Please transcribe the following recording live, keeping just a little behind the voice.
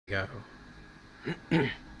Go.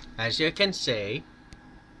 As you can see,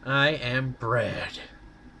 I am bread.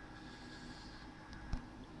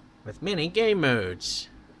 With many game modes.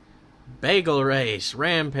 Bagel Race,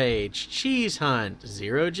 Rampage, Cheese Hunt,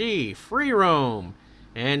 Zero G, Free Roam,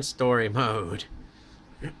 and Story Mode.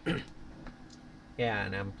 Yeah,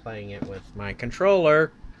 and I'm playing it with my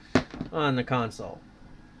controller on the console.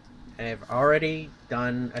 I've already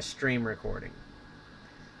done a stream recording.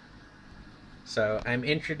 So I'm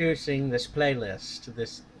introducing this playlist,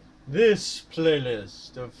 this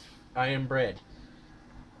playlist of I Am Bread.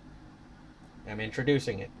 I'm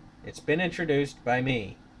introducing it. It's been introduced by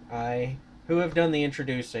me. I, who have done the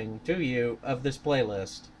introducing to you of this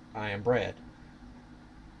playlist, I Am Bread.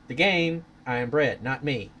 The game, I Am Bread, not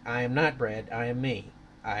me. I am not Bread, I am me.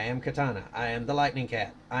 I am Katana. I am the Lightning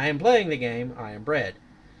Cat. I am playing the game, I Am Bread.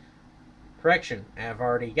 Correction, I've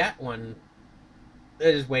already got one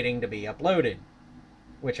that is waiting to be uploaded,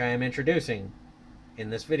 which I am introducing in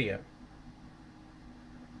this video.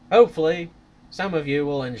 Hopefully, some of you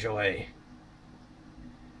will enjoy.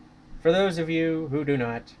 For those of you who do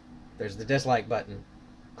not, there's the dislike button.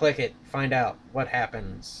 Click it, find out what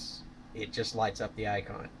happens. It just lights up the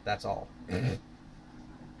icon, that's all.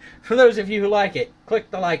 For those of you who like it, click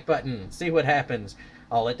the like button, see what happens.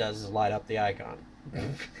 All it does is light up the icon.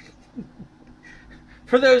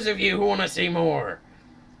 For those of you who want to see more,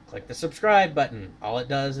 click the subscribe button. All it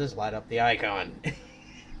does is light up the icon.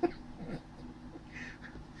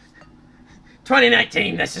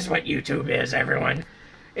 2019, this is what YouTube is, everyone.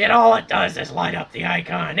 All it does is light up the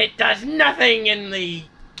icon. It does nothing in the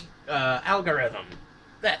algorithm.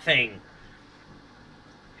 That thing.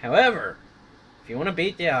 However, if you want to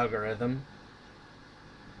beat the algorithm,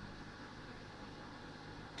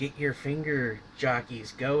 get your finger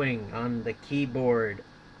jockeys going on the keyboard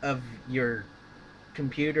of your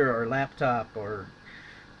computer or laptop or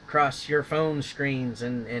across your phone screens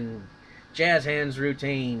and jazz hands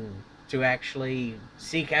routine to actually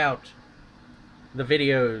seek out the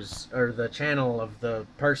videos or the channel of the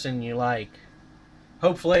person you like.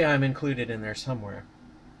 Hopefully I'm included in there somewhere.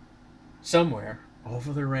 Somewhere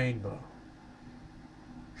over the rainbow.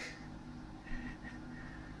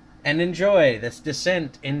 And enjoy this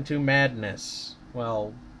descent into madness.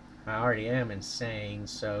 Well, I already am insane,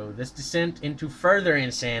 so this descent into further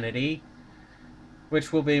insanity,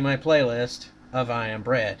 which will be my playlist of I Am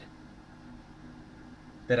Bread,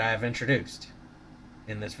 that I have introduced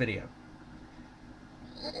in this video.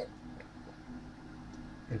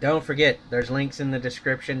 And don't forget, there's links in the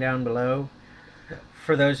description down below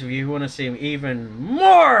for those of you who want to see even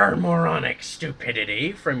more moronic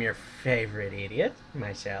stupidity from your favorite idiot,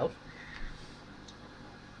 myself.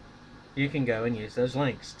 You can go and use those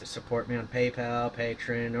links to support me on PayPal,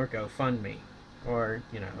 Patreon, or GoFundMe. Or,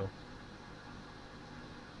 you know,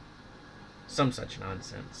 some such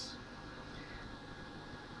nonsense.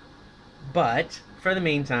 But, for the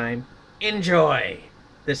meantime, enjoy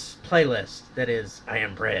this playlist that is I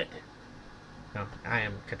Am Bread. No, I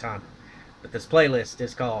Am Katana. But this playlist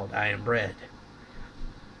is called I Am Bread.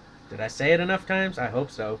 Did I say it enough times? I hope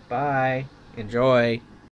so. Bye. Enjoy.